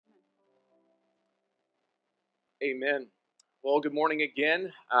Amen. Well, good morning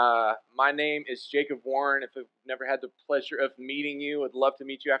again. My name is Jacob Warren. If I've never had the pleasure of meeting you, I'd love to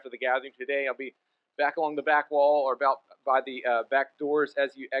meet you after the gathering today. I'll be back along the back wall or about by the back doors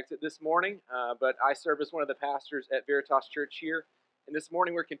as you exit this morning. But I serve as one of the pastors at Veritas Church here. And this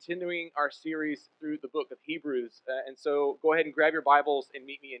morning we're continuing our series through the book of Hebrews. And so go ahead and grab your Bibles and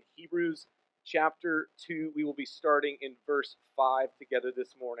meet me in Hebrews chapter 2. We will be starting in verse 5 together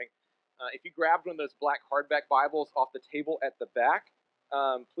this morning. If you grabbed one of those black hardback Bibles off the table at the back,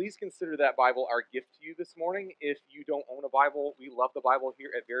 please consider that Bible our gift to you this morning. If you don't own a Bible, we love the Bible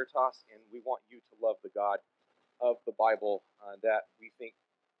here at Veritas, and we want you to love the God of the Bible that we think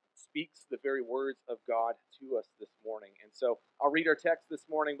speaks the very words of God to us this morning. And so I'll read our text this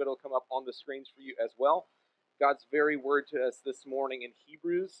morning, but it'll come up on the screens for you as well. God's very word to us this morning in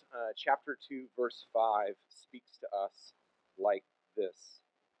Hebrews chapter 2, verse 5 speaks to us like this.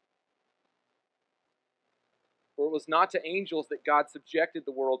 For it was not to angels that God subjected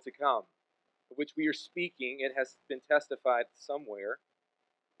the world to come, of which we are speaking. It has been testified somewhere.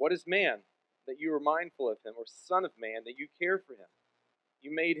 What is man, that you are mindful of him, or son of man, that you care for him?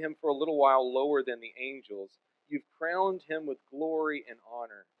 You made him for a little while lower than the angels. You've crowned him with glory and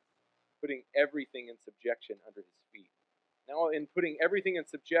honor, putting everything in subjection under his feet. Now, in putting everything in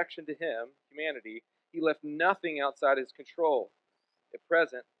subjection to him, humanity, he left nothing outside his control. At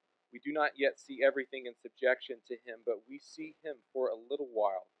present, we do not yet see everything in subjection to him, but we see him for a little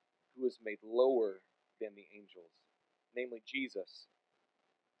while, who is made lower than the angels, namely Jesus,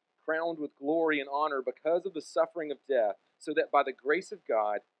 crowned with glory and honor because of the suffering of death, so that by the grace of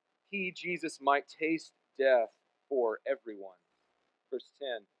God, he, Jesus, might taste death for everyone. Verse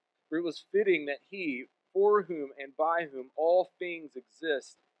 10, for it was fitting that he, for whom and by whom all things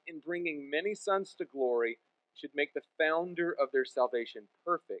exist, in bringing many sons to glory, should make the founder of their salvation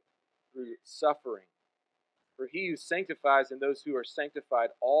perfect through suffering. For he who sanctifies and those who are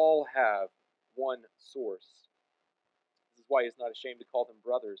sanctified all have one source. This is why he is not ashamed to call them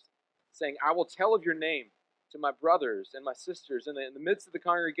brothers, saying, I will tell of your name to my brothers and my sisters. In the midst of the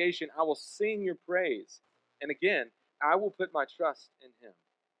congregation, I will sing your praise. And again, I will put my trust in him.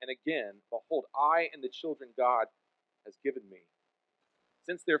 And again, behold, I and the children God has given me.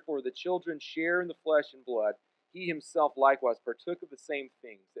 Since therefore the children share in the flesh and blood, he himself likewise partook of the same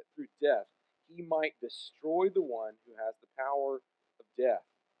things, that through death he might destroy the one who has the power of death,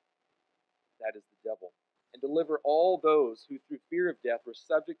 that is the devil, and deliver all those who through fear of death were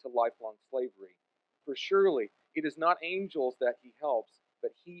subject to lifelong slavery. For surely it is not angels that he helps,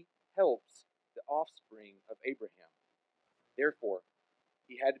 but he helps the offspring of Abraham. Therefore,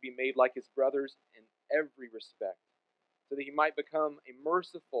 he had to be made like his brothers in every respect, so that he might become a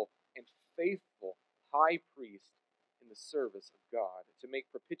merciful and faithful high priest in the service of God, to make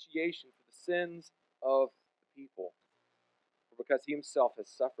propitiation for the sins of the people. For because he himself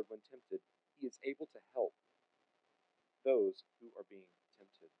has suffered when tempted, he is able to help those who are being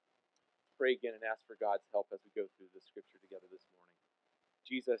tempted. Pray again and ask for God's help as we go through the scripture together this morning.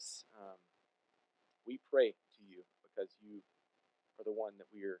 Jesus, we pray to you because you are the one that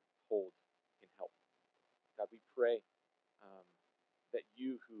we are told can help. God, we pray that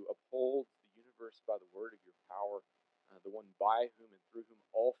you who uphold the universe by the word of your power, the one by whom and through whom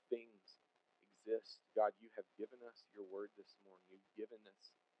all things exist, God, you have given us your word this morning. You've given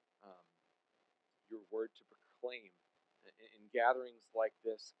us your word to proclaim in gatherings like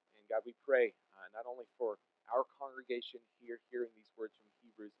this. And God, we pray not only for our congregation here hearing these words from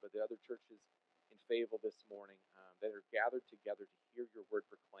Hebrews, but the other churches in Fayetteville this morning that are gathered together to hear your word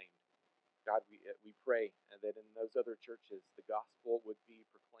proclaimed. God, we pray that in those other churches, the gospel would be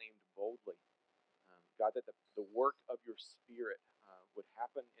proclaimed boldly. God, that the work of your Spirit would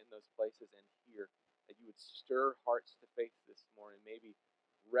happen in those places and here, that you would stir hearts to faith this morning, maybe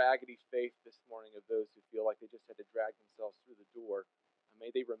raggedy faith this morning of those who feel like they just had to drag themselves through the door. May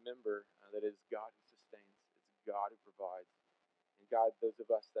they remember that it is God who sustains, it's God who provides. And God, those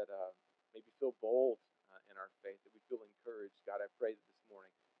of us that maybe feel bold in our faith, that we feel encouraged, God, I pray that this morning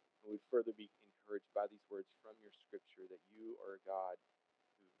we would further be encouraged by these words from your scripture, that you are a God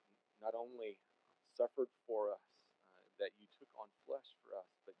who not only suffered for us, that you took on flesh for us,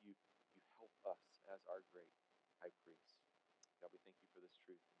 but you help us as our great high priest. God, we thank you for this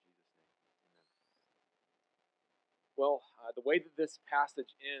truth in Jesus' name. Amen. Well, the way that this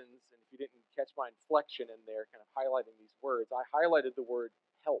passage ends, and if you didn't catch my inflection in there, kind of highlighting these words, I highlighted the word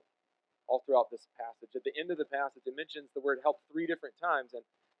help all throughout this passage. At the end of the passage, it mentions the word help 3 different times, and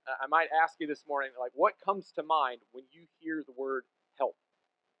I might ask you this morning, like, what comes to mind when you hear the word help?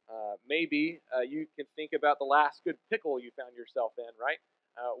 Maybe you can think about the last good pickle you found yourself in, right?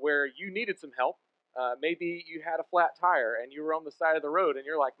 Where you needed some help, Maybe you had a flat tire and you were on the side of the road and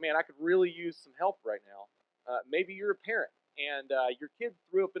you're like, man, I could really use some help right now. Maybe you're a parent and your kid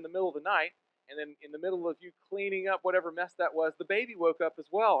threw up in the middle of the night, and then in the middle of you cleaning up whatever mess that was, the baby woke up as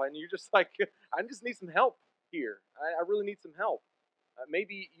well, and you're just like, I just need some help here. I really need some help.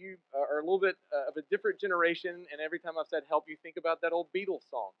 Maybe you are a little bit of a different generation, and every time I've said help, you think about that old Beatles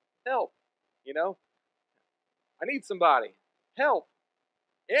song, help. You know, I need somebody. Help.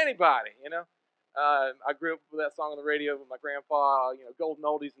 Anybody, I grew up with that song on the radio with my grandpa, golden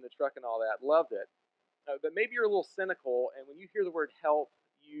oldies in the truck and all that. Loved it. But maybe you're a little cynical, and when you hear the word help,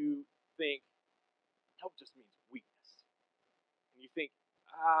 you think help just means weakness. And you think,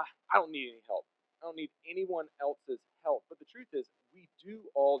 I don't need any help. I don't need anyone else's help. But the truth is, we do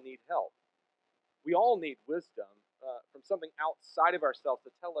all need help. We all need wisdom from something outside of ourselves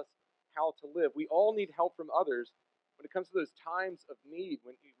to tell us how to live. We all need help from others when it comes to those times of need,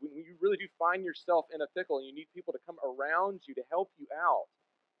 when you really do find yourself in a pickle and you need people to come around you to help you out.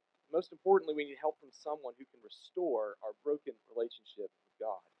 Most importantly, we need help from someone who can restore our broken relationship with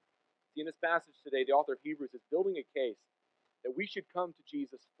God. See, in this passage today, the author of Hebrews is building a case that we should come to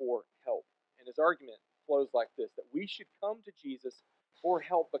Jesus for help. And his argument flows like this, that we should come to Jesus for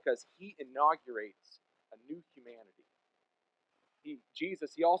help because he inaugurates a new humanity.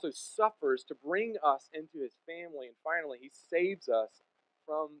 Jesus, he also suffers to bring us into his family, and finally, he saves us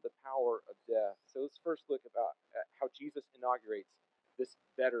from the power of death. So let's first look at how Jesus inaugurates this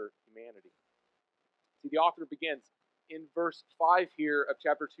better humanity. See, the author begins in verse 5 here of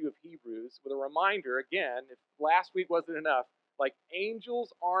chapter 2 of Hebrews with a reminder, again, if last week wasn't enough, like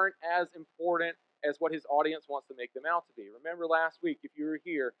angels aren't as important as what his audience wants to make them out to be. Remember last week, if you were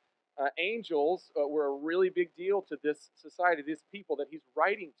here, angels were a really big deal to this society, these people that he's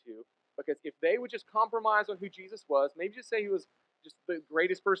writing to, because if they would just compromise on who Jesus was, maybe just say he was just the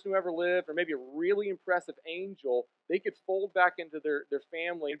greatest person who ever lived, or maybe a really impressive angel, they could fold back into their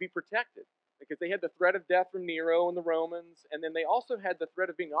family and be protected. Because they had the threat of death from Nero and the Romans, and then they also had the threat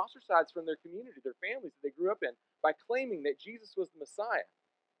of being ostracized from their community, their families that they grew up in, by claiming that Jesus was the Messiah.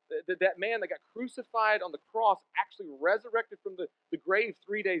 That man that got crucified on the cross actually resurrected from the grave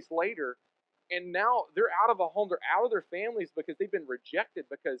 3 days later, and now they're out of a home, they're out of their families because they've been rejected,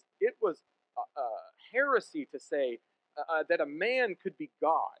 because it was a heresy to say that a man could be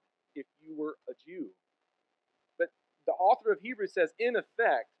God if you were a Jew. But the author of Hebrews says, in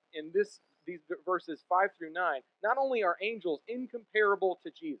effect, in these verses 5 through 9, not only are angels incomparable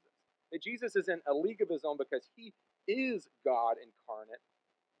to Jesus, that Jesus is in a league of his own because he is God incarnate,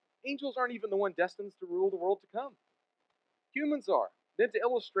 angels aren't even the one destined to rule the world to come. Humans are. Then to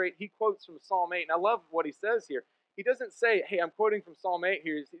illustrate, he quotes from Psalm 8, and I love what he says here. He doesn't say, hey, I'm quoting from Psalm 8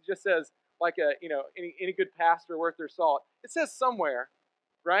 here. He just says, like any good pastor worth their salt. It says somewhere,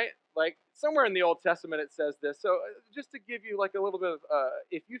 right? Like somewhere in the Old Testament it says this. So just to give you like a little bit of,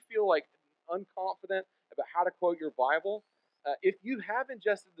 if you feel like unconfident about how to quote your Bible, if you have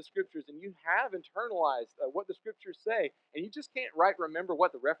ingested the scriptures and you have internalized what the scriptures say, and you just can't remember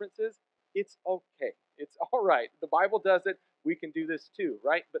what the reference is, it's okay. It's all right. The Bible does it. We can do this too,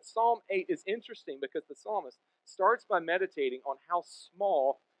 right? But Psalm 8 is interesting because the psalmist starts by meditating on how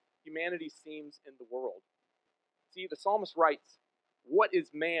small humanity seems in the world. See, the psalmist writes, what is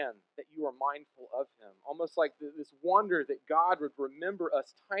man that you are mindful of him? Almost like this wonder that God would remember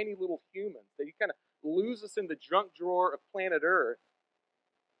us tiny little humans, that he kind of lose us in the junk drawer of planet Earth.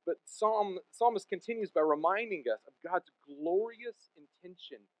 But psalmist continues by reminding us of God's glorious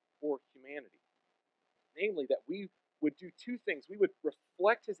intention for humanity. Namely, that we would do two things. We would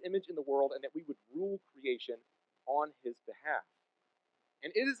reflect his image in the world, and that we would rule creation on his behalf.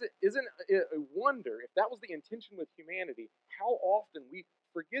 And isn't it a wonder, if that was the intention with humanity, how often we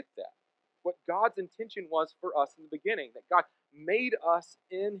forget that? What God's intention was for us in the beginning, that God made us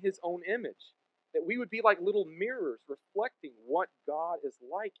in his own image, that we would be like little mirrors reflecting what God is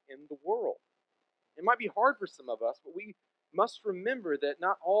like in the world. It might be hard for some of us, but we must remember that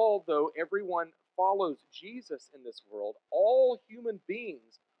not although everyone follows Jesus in this world, all human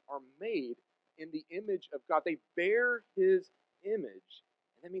beings are made in the image of God. They bear his image.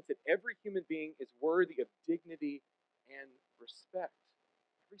 And that means that every human being is worthy of dignity and respect.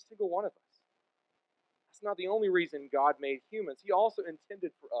 Every single one of us. That's not the only reason God made humans. He also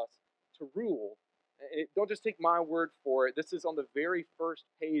intended for us to rule. And don't just take my word for it. This is on the very first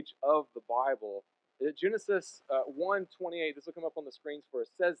page of the Bible. Genesis 1:28, this will come up on the screens for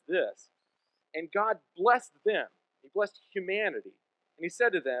us, says this, and God blessed them. He blessed humanity. And he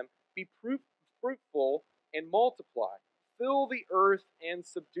said to them, be fruitful and multiply. Fill the earth and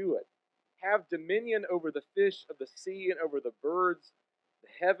subdue it. Have dominion over the fish of the sea and over the birds,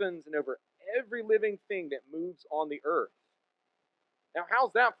 the heavens, and over every living thing that moves on the earth. Now,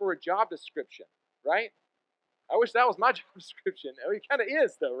 how's that for a job description, right? I wish that was my job description. It kind of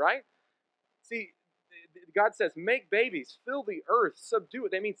is, though, right? See, God says, make babies, fill the earth, subdue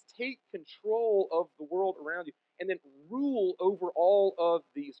it. That means take control of the world around you and then rule over all of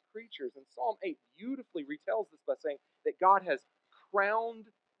these creatures. And Psalm 8 beautifully retells this by saying that God has crowned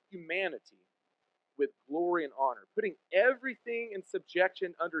humanity with glory and honor, putting everything in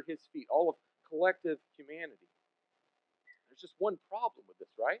subjection under his feet, all of collective humanity. There's just one problem with this,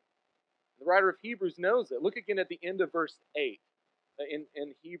 right? The writer of Hebrews knows it. Look again at the end of verse 8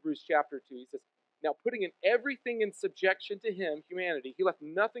 in Hebrews chapter 2. He says, now putting in everything in subjection to him, humanity, he left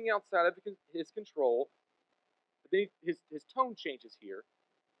nothing outside of his control. But then his tone changes here.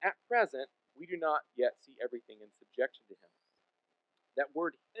 At present, we do not yet see everything in subjection to him. That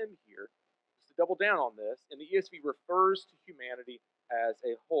word him here, just to double down on this, in the ESV refers to humanity as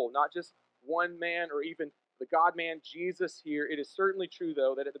a whole, not just one man or even the God-man Jesus here. It is certainly true,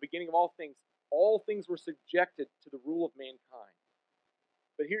 though, that at the beginning of all things were subjected to the rule of mankind.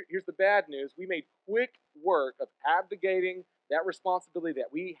 But here's the bad news. We made quick work of abdicating that responsibility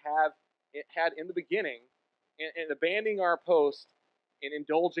that we had in the beginning and abandoning our post and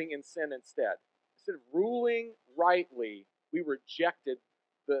indulging in sin instead. Instead of ruling rightly, we rejected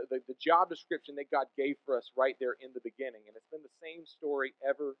the job description that God gave for us right there in the beginning. And it's been the same story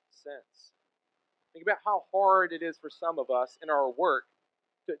ever since. Think about how hard it is for some of us in our work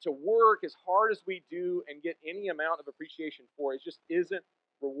to work as hard as we do and get any amount of appreciation for it. It just isn't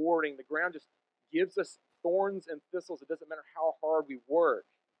rewarding. The ground just gives us thorns and thistles. It doesn't matter how hard we work.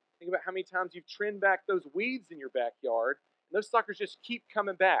 Think about how many times you've trimmed back those weeds in your backyard, and those suckers just keep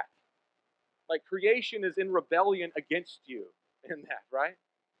coming back. Like creation is in rebellion against you in that, right?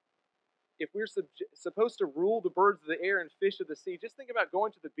 If we're supposed to rule the birds of the air and fish of the sea, just think about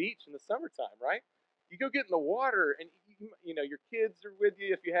going to the beach in the summertime, right? You go get in the water, and you know your kids are with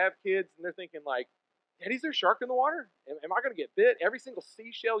you if you have kids, and they're thinking like, Daddy, is there a shark in the water? Am I going to get bit? Every single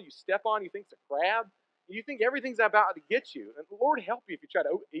seashell you step on, you think's a crab. You think everything's about to get you. And Lord help you if you try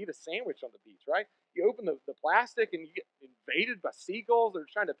to eat a sandwich on the beach, right? You open the plastic and you get invaded by seagulls that are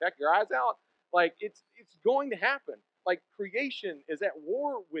trying to peck your eyes out. Like, it's going to happen. Like, creation is at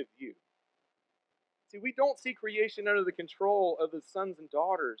war with you. See, we don't see creation under the control of the sons and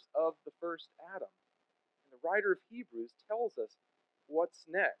daughters of the first Adam. And the writer of Hebrews tells us what's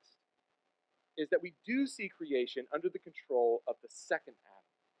next is that we do see creation under the control of the second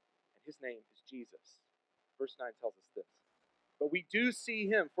Adam, and his name is Jesus. Verse 9 tells us this. But we do see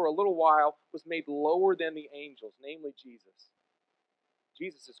him for a little while was made lower than the angels, namely Jesus.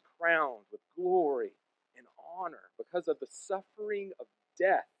 Jesus is crowned with glory and honor because of the suffering of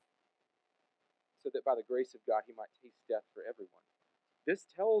death, so that by the grace of God he might taste death for everyone. This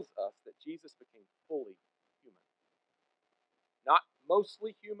tells us that Jesus became fully human. Not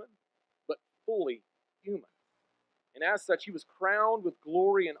mostly human, but fully human. And as such, he was crowned with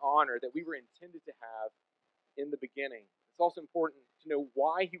glory and honor that we were intended to have in the beginning. It's also important to know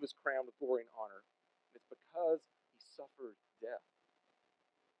why he was crowned with glory and honor. And it's because he suffered death.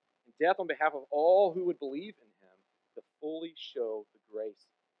 And death on behalf of all who would believe in him to fully show the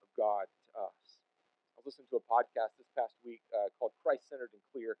grace of God to us. I was listening to a podcast this past week called Christ-Centered and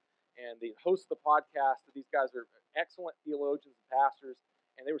Clear. And the host of the podcast, these guys are excellent theologians and pastors,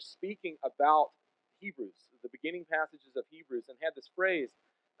 and they were speaking about Hebrews, the beginning passages of Hebrews, and had this phrase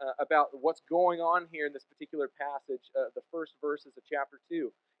about what's going on here in this particular passage, the first verses of chapter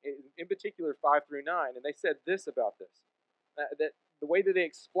 2, in particular 5 through 9. And they said this about this, that the way that they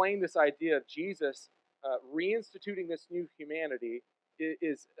explain this idea of Jesus reinstituting this new humanity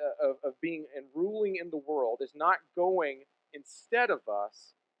is of being and ruling in the world is not going instead of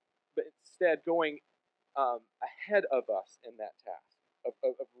us, but instead going ahead of us in that task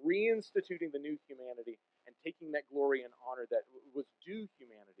of reinstituting the new humanity and taking that glory and honor that was due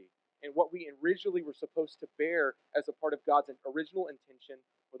humanity and what we originally were supposed to bear as a part of God's original intention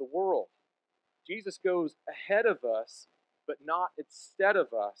for the world. Jesus goes ahead of us, but not instead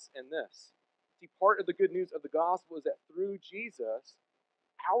of us in this. See, part of the good news of the gospel is that through Jesus,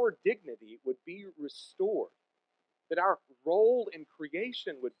 our dignity would be restored, that our role in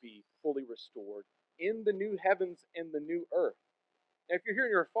creation would be fully restored in the new heavens and the new earth. Now, if you're here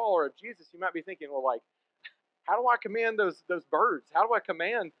and you're a follower of Jesus, you might be thinking, well, like, how do I command those birds? How do I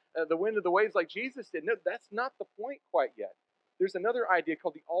command the wind of the waves like Jesus did? No, that's not the point quite yet. There's another idea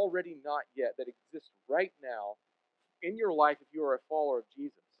called the already not yet that exists right now in your life if you are a follower of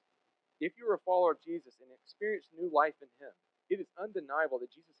Jesus. If you're a follower of Jesus and experience new life in him, it is undeniable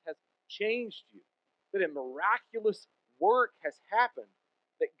that Jesus has changed you, that a miraculous work has happened,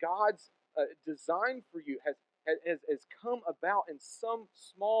 that God's designed for you has come about in some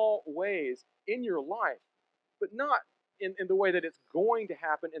small ways in your life, but not in the way that it's going to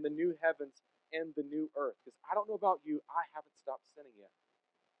happen in the new heavens and the new earth. Because I don't know about you, I haven't stopped sinning yet.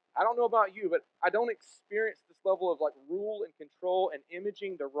 I don't know about you, but I don't experience this level of like rule and control and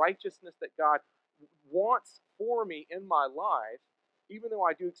imaging the righteousness that God wants for me in my life, even though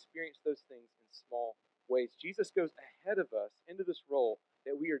I do experience those things in small ways. Jesus goes ahead of us into this role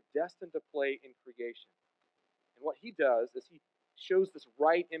that we are destined to play in creation. And what he does is he shows this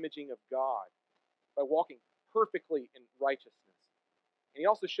right imaging of God by walking perfectly in righteousness. And he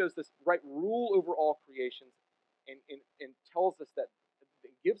also shows this right rule over all creations and tells us that,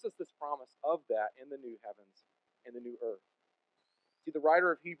 it gives us this promise of that in the new heavens and the new earth. See, the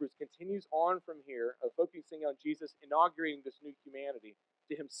writer of Hebrews continues on from here of focusing on Jesus inaugurating this new humanity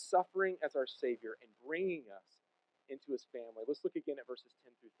to him suffering as our Savior and bringing us into his family. Let's look again at verses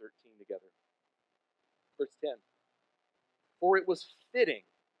 10 through 13 together. Verse 10. For it was fitting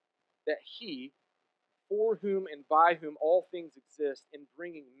that he, for whom and by whom all things exist, in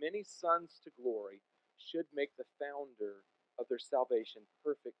bringing many sons to glory, should make the founder of their salvation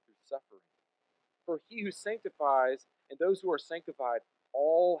perfect through suffering. For he who sanctifies and those who are sanctified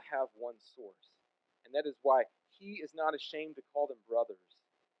all have one source. And that is why he is not ashamed to call them brothers,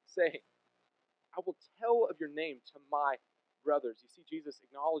 saying, I will tell of your name to my brothers. You see Jesus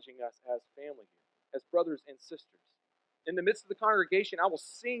acknowledging us as family here, as brothers and sisters. In the midst of the congregation, I will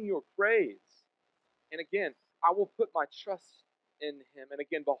sing your praise. And again, I will put my trust in him. And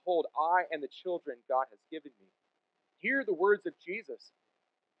again, behold, I and the children God has given me. Hear the words of Jesus,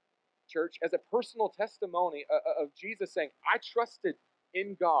 church, as a personal testimony of Jesus saying, I trusted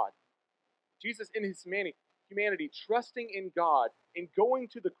in God. Jesus in his humanity, trusting in God and going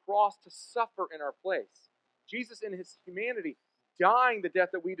to the cross to suffer in our place. Jesus in his humanity, dying the death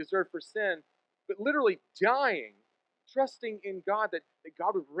that we deserve for sin, but literally dying, trusting in God that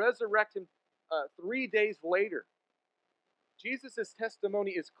God would resurrect him 3 days later. Jesus'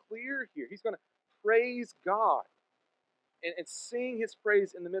 testimony is clear here. He's going to praise God and sing his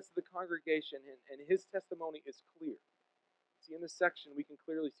praise in the midst of the congregation, and his testimony is clear. See, in this section, we can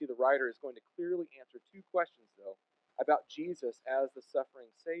clearly see the writer is going to clearly answer two questions, though, about Jesus as the suffering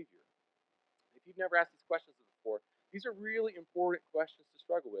Savior. If you've never asked these questions before, these are really important questions to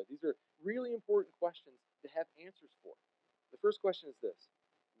struggle with. These are really important questions to have answers for. The first question is this: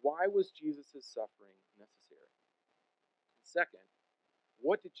 why was Jesus' suffering necessary? And second,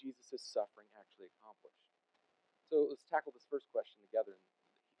 what did Jesus' suffering actually accomplish? So let's tackle this first question together.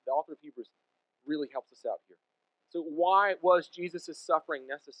 And the author of Hebrews really helps us out here. So why was Jesus' suffering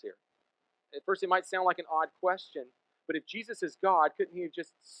necessary? At first it might sound like an odd question, but if Jesus is God, couldn't he have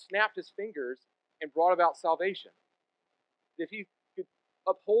just snapped his fingers and brought about salvation? If he could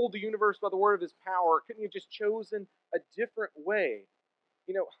uphold the universe by the word of his power, couldn't he have just chosen a different way?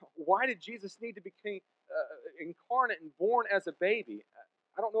 You know, why did Jesus need to become incarnate and born as a baby?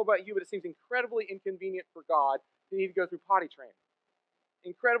 I don't know about you, but it seems incredibly inconvenient for God to need to go through potty training.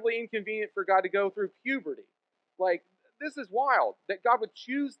 Incredibly inconvenient for God to go through puberty. Like, this is wild that God would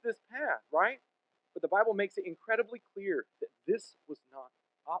choose this path, right? But the Bible makes it incredibly clear that this was not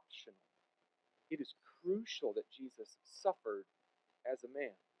optional. It is crucial that Jesus suffered as a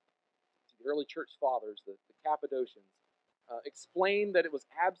man. The early church fathers, the Cappadocians, explained that it was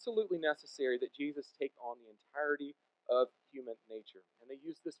absolutely necessary that Jesus take on the entirety of human nature. And they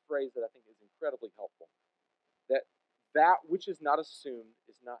use this phrase that I think is incredibly helpful. That which is not assumed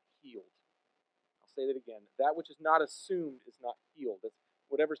is not healed. I'll say that again. That which is not assumed is not healed. That's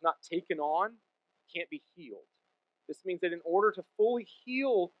whatever's not taken on can't be healed. This means that in order to fully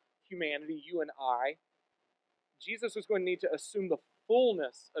heal humanity, you and I, Jesus was going to need to assume the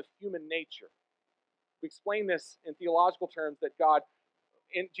fullness of human nature. We explain this in theological terms that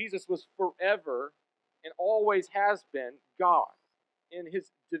Jesus was forever and always has been God in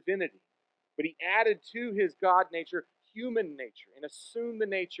his divinity. But he added to his God nature human nature and assumed the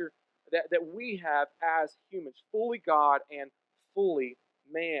nature that we have as humans, fully God and fully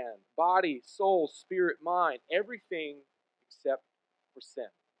man. Body, soul, spirit, mind, everything except for sin.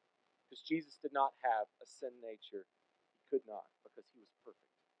 Because Jesus did not have a sin nature. He could not, because he was perfect.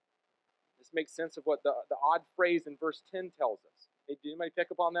 This makes sense of what the odd phrase in verse 10 tells us. Did anybody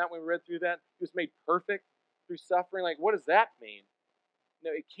pick up on that when we read through that? He was made perfect through suffering. Like, what does that mean?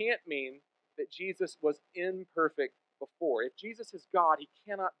 No, it can't mean that Jesus was imperfect before. If Jesus is God, he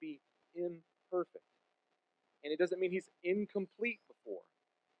cannot be imperfect. And it doesn't mean he's incomplete before.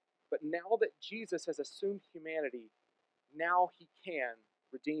 But now that Jesus has assumed humanity, now he can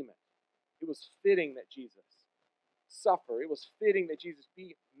redeem it. It was fitting that Jesus suffer. It was fitting that Jesus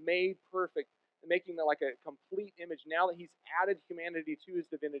be made perfect, making it like a complete image. Now that he's added humanity to his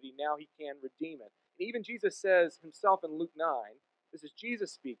divinity, now he can redeem it. And even Jesus says himself in Luke 9, this is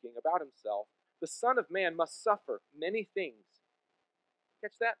Jesus speaking about himself, the Son of Man must suffer many things.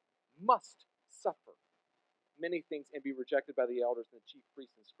 Catch that? Must suffer many things and be rejected by the elders and the chief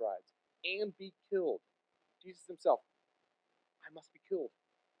priests and scribes and be killed. Jesus himself, I must be killed,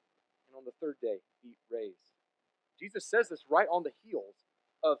 and on the third day be raised. Jesus says this right on the heels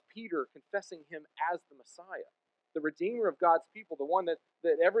of Peter confessing him as the Messiah, the Redeemer of God's people, the one that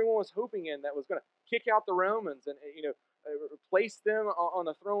everyone was hoping in, that was going to kick out the Romans and place them on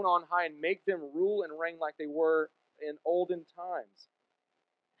the throne on high and make them rule and reign like they were in olden times.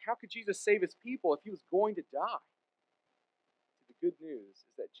 How could Jesus save his people if he was going to die? The good news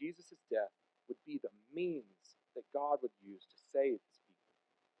is that Jesus' death would be the means that God would use to save his people.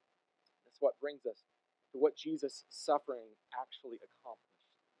 That's what brings us to what Jesus' suffering actually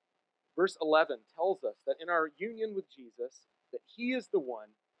accomplished. Verse 11 tells us that in our union with Jesus, that he is the one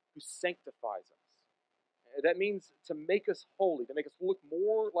who sanctifies us. That means to make us holy, to make us look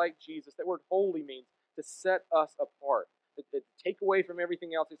more like Jesus. That word holy means to set us apart. To take away from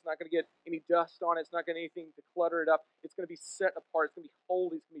everything else. It's not going to get any dust on it. It's not going to anything to clutter it up. It's going to be set apart. It's going to be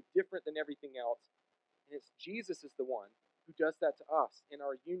holy. It's going to be different than everything else. And it's Jesus is the one who does that to us in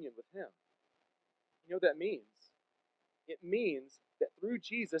our union with him. You know what that means? It means that through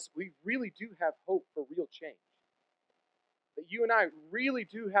Jesus, we really do have hope for real change. That you and I really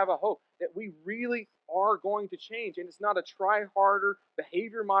do have a hope that we really are going to change. And it's not a try harder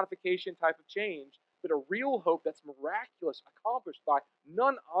behavior modification type of change, but a real hope that's miraculous, accomplished by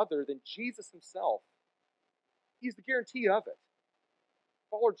none other than Jesus himself. He's the guarantee of it.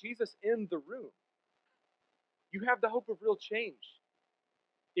 Follow Jesus in the room. You have the hope of real change.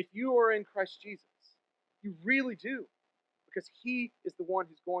 If you are in Christ Jesus, you really do, because he is the one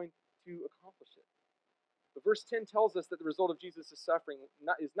who's going to accomplish it. But verse 10 tells us that the result of Jesus' suffering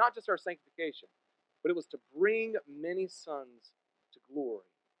is not just our sanctification, but it was to bring many sons to glory.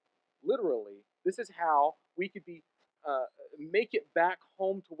 Literally, this is how we could make it back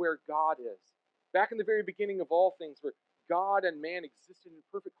home to where God is. Back in the very beginning of all things, where God and man existed in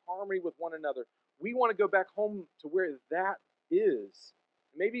perfect harmony with one another. We want to go back home to where that is.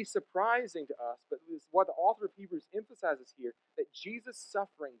 It may be surprising to us, but it's what the author of Hebrews emphasizes here, that Jesus'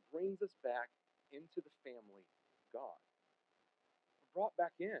 suffering brings us back into the family of God. We're brought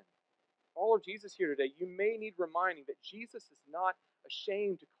back in. All of Jesus here today, you may need reminding that Jesus is not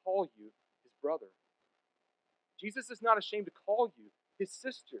ashamed to call you his brother. Jesus is not ashamed to call you his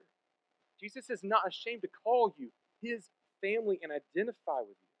sister. Jesus is not ashamed to call you his family and identify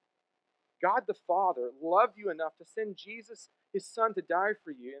with you. God the Father loved you enough to send Jesus, his son, to die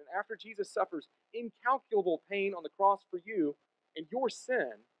for you. And after Jesus suffers incalculable pain on the cross for you and your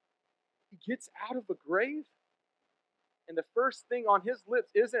sin, he gets out of the grave. And the first thing on his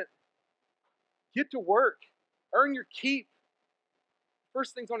lips isn't, get to work, earn your keep.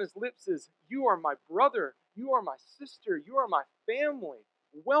 First things on his lips is, you are my brother, you are my sister, you are my family.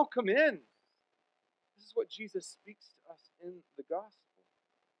 Welcome in. This is what Jesus speaks to us in the gospel.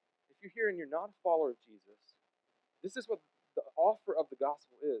 If you're here and you're not a follower of Jesus, this is what the offer of the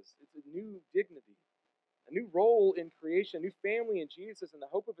gospel is. It's a new dignity, a new role in creation, a new family in Jesus, and the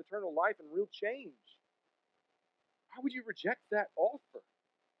hope of eternal life and real change. Why would you reject that offer?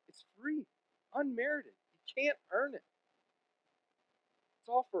 It's free, unmerited. You can't earn it. It's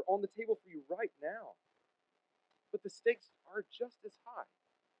offer on the table for you right now. But the stakes are just as high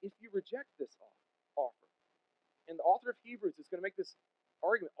if you reject this offer. And the author of Hebrews is going to make this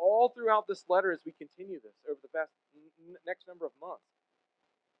argument all throughout this letter as we continue this over the next number of months.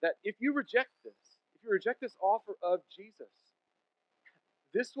 That if you reject this offer of Jesus,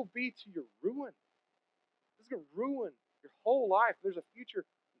 this will be to your ruin. This is going to ruin your whole life. There's a future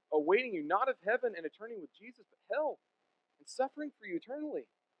awaiting you, not of heaven and eternity with Jesus, but hell and suffering for you eternally.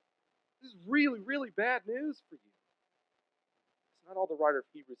 This is really, really bad news for you. It's not all the writer of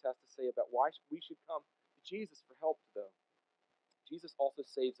Hebrews has to say about why we should come to Jesus for help, though. Jesus also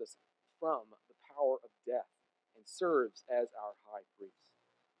saves us from the power of death and serves as our high priest.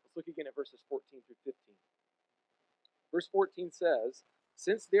 Let's look again at verses 14 through 15. Verse 14 says,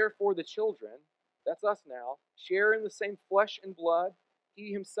 since therefore the children, that's us now, share in the same flesh and blood,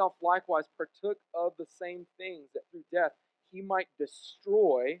 he himself likewise partook of the same things, that through death he might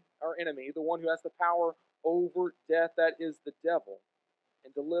destroy our enemy, the one who has the power over death, that is the devil,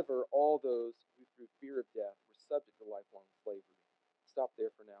 and deliver all those who through fear of death were subject to lifelong slavery. Stop there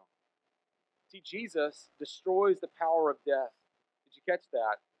for now. See, Jesus destroys the power of death. Did you catch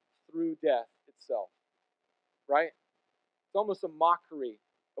that? Through death itself. Right? It's almost a mockery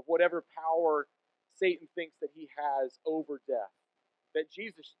of whatever power Satan thinks that he has over death. That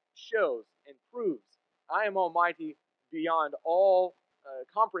Jesus shows and proves, I am almighty beyond all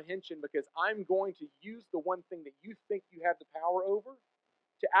comprehension, because I'm going to use the one thing that you think you have the power over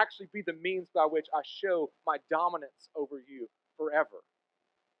to actually be the means by which I show my dominance over you forever.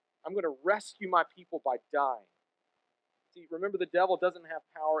 I'm going to rescue my people by dying. See, remember, the devil doesn't have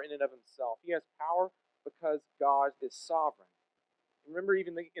power in and of himself. He has power because God is sovereign. Remember,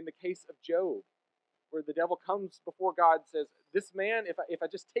 even in the case of Job, where the devil comes before God and says, this man, if I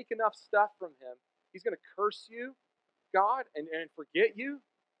just take enough stuff from him, he's going to curse you, God, and forget you.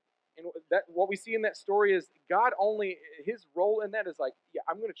 And that what we see in that story is God only, his role in that is like, yeah,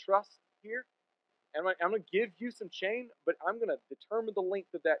 I'm going to trust here, and I'm going to give you some chain, but I'm going to determine the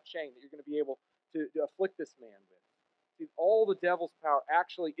length of that chain that you're going to be able to afflict this man with. See, all the devil's power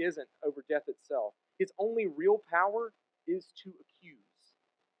actually isn't over death itself. His only real power is to accuse.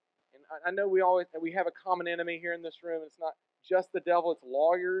 And I know we have a common enemy here in this room. It's not just the devil, it's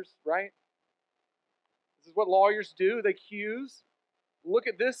lawyers, right? This is what lawyers do. They accuse. Look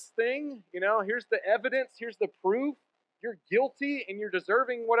at this thing, here's the evidence, here's the proof. You're guilty and you're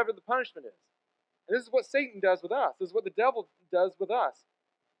deserving whatever the punishment is. And this is what Satan does with us. This is what the devil does with us.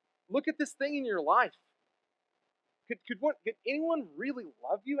 Look at this thing in your life. Could anyone really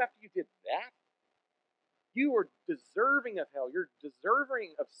love you after you did that? You are deserving of hell. You're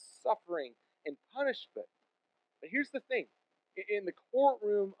deserving of suffering and punishment. But here's the thing. In the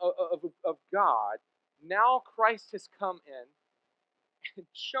courtroom of God, now Christ has come in and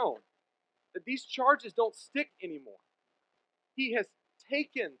shown that these charges don't stick anymore. He has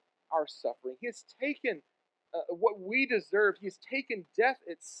taken our suffering. He has taken what we deserve. He has taken death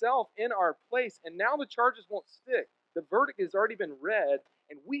itself in our place, and now the charges won't stick. The verdict has already been read,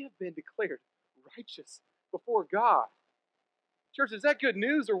 and we have been declared righteous before God. Church, is that good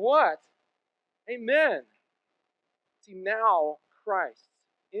news or what? Amen. See, now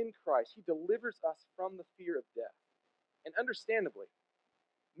in Christ, he delivers us from the fear of death. And understandably,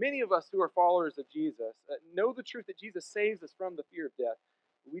 many of us who are followers of Jesus know the truth that Jesus saves us from the fear of death,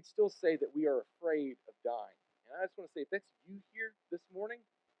 but we'd still say that we are afraid of dying. And I just want to say, if that's you here this morning,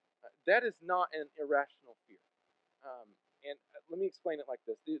 that is not an irrational fear. And let me explain it like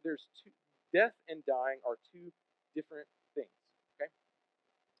this. Death and dying are two different things. Okay?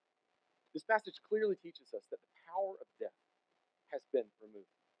 This passage clearly teaches us that the power of death has been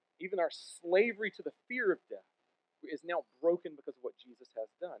removed. Even our slavery to the fear of death is now broken because of what Jesus has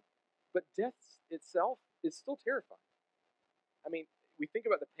done. But death itself is still terrifying. I mean, we think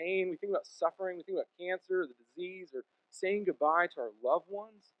about the pain, we think about suffering, we think about cancer, the disease, or saying goodbye to our loved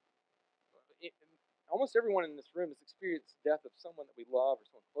ones. Almost everyone in this room has experienced death of someone that we love or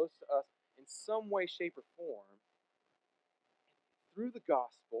someone close to us in some way, shape, or form. Through the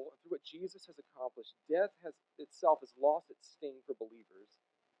gospel and through what Jesus has accomplished, death itself has lost its sting for believers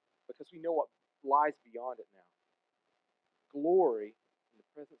because we know what lies beyond it now. Glory in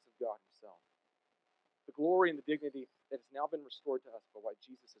the presence of God himself. The glory and the dignity that has now been restored to us by what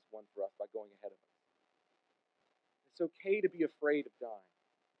Jesus has won for us by going ahead of us. It's okay to be afraid of dying.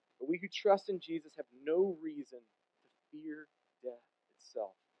 But we who trust in Jesus have no reason to fear death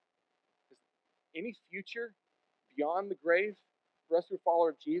itself. Because any future beyond the grave, for us who are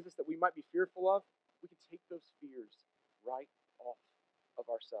followers of Jesus, that we might be fearful of, we can take those fears right off of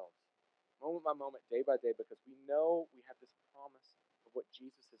ourselves. Moment by moment, day by day, because we know we have this promise of what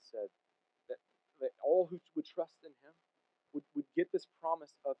Jesus has said, that all who would trust in him would get this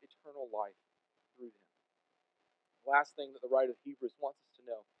promise of eternal life through him. The last thing that the writer of Hebrews wants us to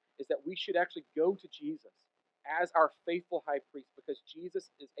know is that we should actually go to Jesus as our faithful high priest, because Jesus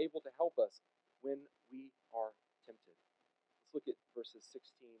is able to help us when we are tempted. Let's look at verses 16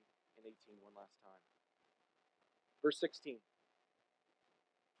 and 18 one last time. Verse 16.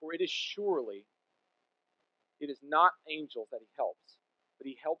 For it is not angels that he helps, but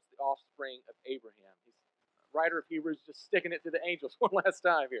he helps the offspring of Abraham. The writer of Hebrews just sticking it to the angels one last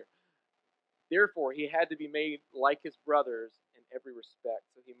time here. Therefore, he had to be made like his brothers in every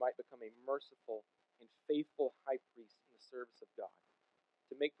respect, so he might become a merciful and faithful high priest in the service of God,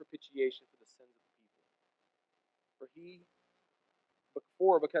 to make propitiation for the sins of the people.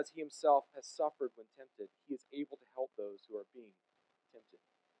 Because he himself has suffered when tempted, he is able to help those who are being tempted.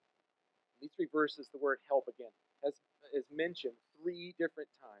 In these three verses, the word help again is mentioned 3 different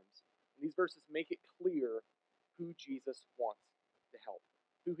times. And these verses make it clear who Jesus wants to help,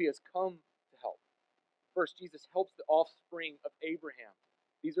 who he has come to help. First, Jesus helps the offspring of Abraham.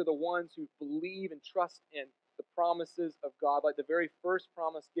 These are the ones who believe and trust in the promises of God, like the very first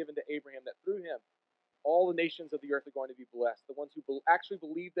promise given to Abraham, that through him all the nations of the earth are going to be blessed. The ones who actually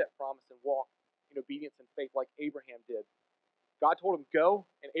believe that promise and walk in obedience and faith like Abraham did. God told him, go,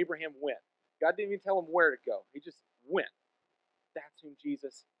 and Abraham went. God didn't even tell him where to go. He just went. That's whom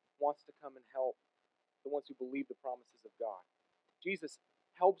Jesus wants to come and help, the ones who believe the promises of God. Jesus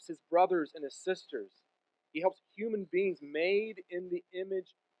helps his brothers and his sisters. He helps human beings made in the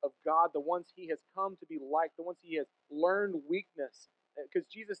image of God, the ones he has come to be like, the ones he has learned weakness. Because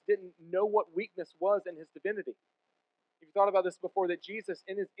Jesus didn't know what weakness was in his divinity. If you thought about this before, that Jesus,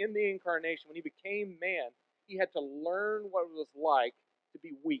 in the incarnation, when he became man, he had to learn what it was like to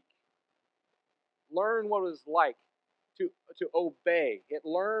be weak. Learn what it was like to obey. It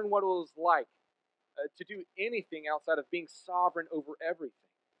learn what it was like to do anything outside of being sovereign over everything.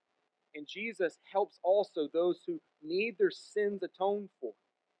 And Jesus helps also those who need their sins atoned for.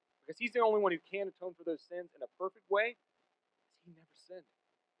 Because he's the only one who can atone for those sins in a perfect way, because he never sinned.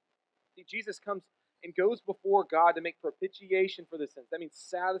 See, Jesus comes and goes before God to make propitiation for the sins. That means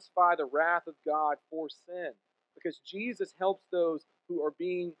satisfy the wrath of God for sin. Because Jesus helps those who are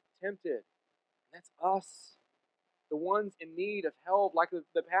being tempted. And that's us, the ones in need of help, like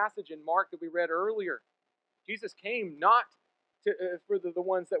the passage in Mark that we read earlier. Jesus came not for the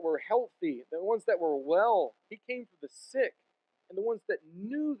ones that were healthy, the ones that were well. He came for the sick and the ones that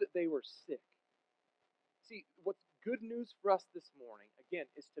knew that they were sick. See, what's good news for us this morning, again,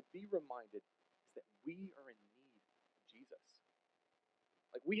 is to be reminded is that we are in need of Jesus.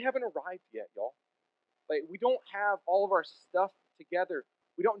 Like, we haven't arrived yet, y'all. Like, we don't have all of our stuff together.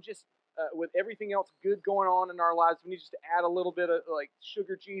 We don't just, with everything else good going on in our lives, we need just to add a little bit of, like,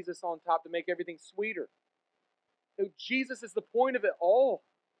 sugar Jesus on top to make everything sweeter. So Jesus is the point of it all.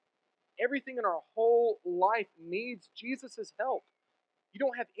 Everything in our whole life needs Jesus' help. You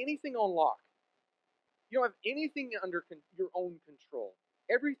don't have anything on lock. You don't have anything under your own control.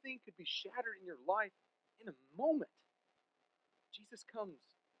 Everything could be shattered in your life in a moment. Jesus comes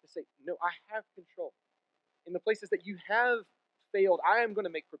to say, no, I have control. In the places that you have failed, I am going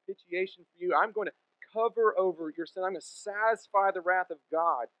to make propitiation for you. I'm going to cover over your sin. I'm going to satisfy the wrath of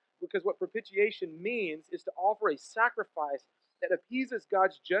God. Because what propitiation means is to offer a sacrifice that appeases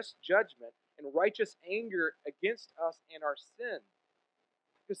God's just judgment and righteous anger against us and our sin.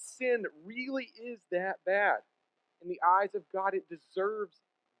 Because sin really is that bad. In the eyes of God, it deserves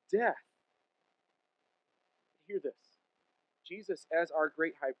death. Hear this. Jesus, as our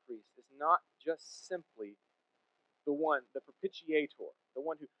great high priest, is not just simply the propitiator, the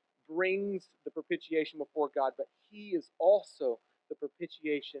one who brings the propitiation before God, but he is also the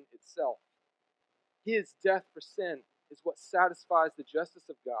propitiation itself. His death for sin is what satisfies the justice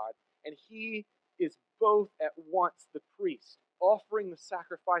of God, and he is both at once the priest, offering the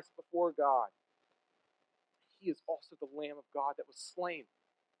sacrifice before God. He is also the Lamb of God that was slain.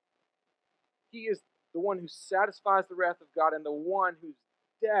 He is the one who satisfies the wrath of God, and the one whose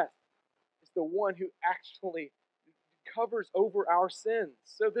death is the one who actually covers over our sins.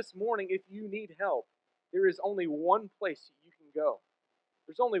 So this morning, if you need help, there is only one place you can go.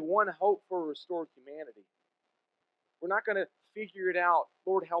 There's only one hope for restored humanity. We're not going to figure it out,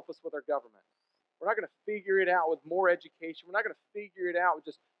 Lord, help us with our government. We're not going to figure it out with more education. We're not going to figure it out with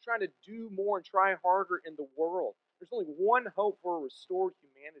just trying to do more and try harder in the world. There's only one hope for a restored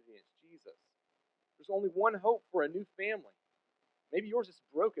humanity, and it's Jesus. There's only one hope for a new family. Maybe yours is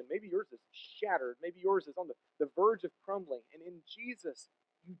broken. Maybe yours is shattered. Maybe yours is on the verge of crumbling. And in Jesus,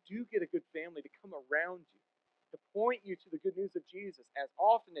 you do get a good family to come around you, to point you to the good news of Jesus as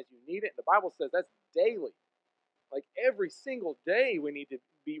often as you need it. And the Bible says that's daily. Like every single day we need to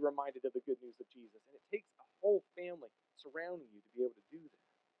be reminded of the good news of Jesus. And it takes a whole family surrounding you to be able to do that.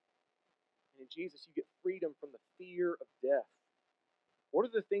 And in Jesus, you get freedom from the fear of death. What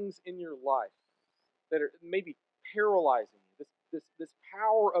are the things in your life that are maybe paralyzing you? This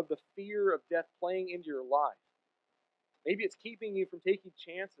power of the fear of death playing into your life. Maybe it's keeping you from taking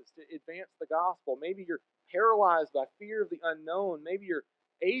chances to advance the gospel. Maybe you're paralyzed by fear of the unknown. Maybe you're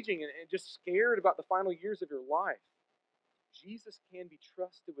aging and just scared about the final years of your life. Jesus can be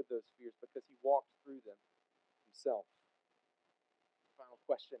trusted with those fears because he walked through them himself. Final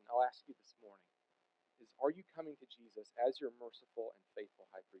question I'll ask you this morning is, are you coming to Jesus as your merciful and faithful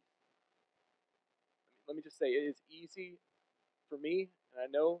high priest? Let me just say, it is easy for me, and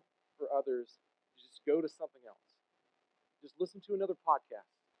I know for others, to just go to something else. Just listen to another podcast.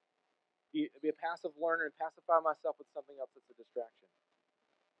 Be a passive learner and pacify myself with something else that's a distraction.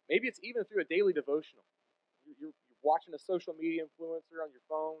 Maybe it's even through a daily devotional. You're watching a social media influencer on your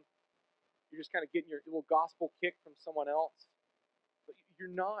phone. You're just kind of getting your little gospel kick from someone else. But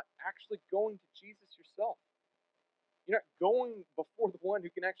you're not actually going to Jesus yourself. You're not going before the one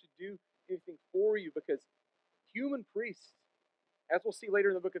who can actually do anything for you, because human priests, as we'll see later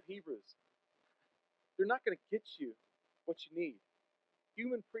in the book of Hebrews, they're not going to get you what you need.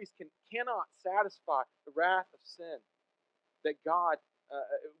 Human priests cannot satisfy the wrath of sin that God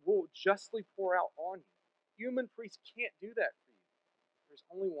will justly pour out on you. Human priests can't do that for you. There's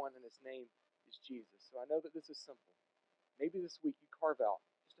only one, and his name is Jesus. So I know that this is simple. Maybe this week you carve out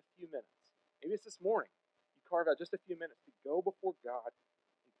just a few minutes. Maybe it's this morning. You carve out just a few minutes to go before God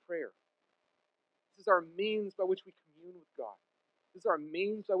in prayer. This is our means by which we commune with God. This is our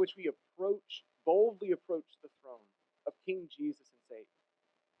means by which we boldly approach the throne of King Jesus and say,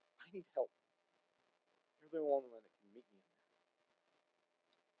 I need help. You're the only one that can meet me in there.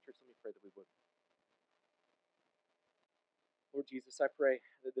 Church, let me pray that we would. Lord Jesus, I pray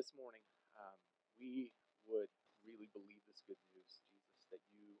that this morning we would really believe this good news, Jesus, that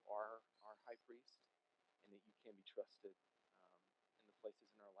you are our high priest and that you can be trusted in the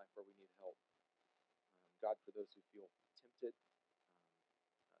places in our life where we need help. God, for those who feel tempted,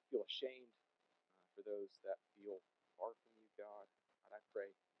 feel ashamed, for those that feel far from you, God, I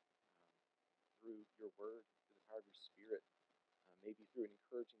pray through your word, through the power of your Spirit, maybe through an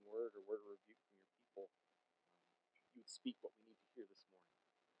encouraging word or word of rebuke from your people, you would speak what we need to hear this morning.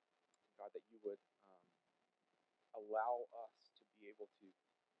 God, that you would allow us to be able to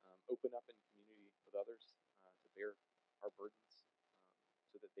open up in community with others, to bear our burdens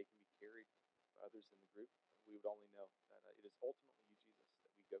so that they can be carried by others in the group. We would only know that it is ultimately you, Jesus,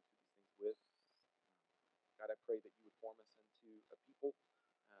 that we go through these things with. God, I pray that you would form us into a people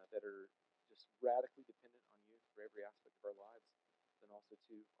that are just radically dependent on you for every aspect of our lives, and also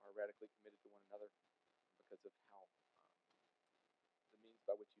too are radically committed to one another because of how the means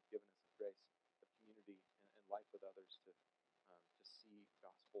by which you've given us of grace, of community and life with others to see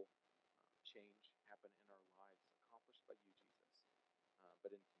gospel change happen in our lives, accomplished by you, Jesus,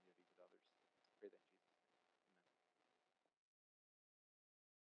 but in community with others. I pray that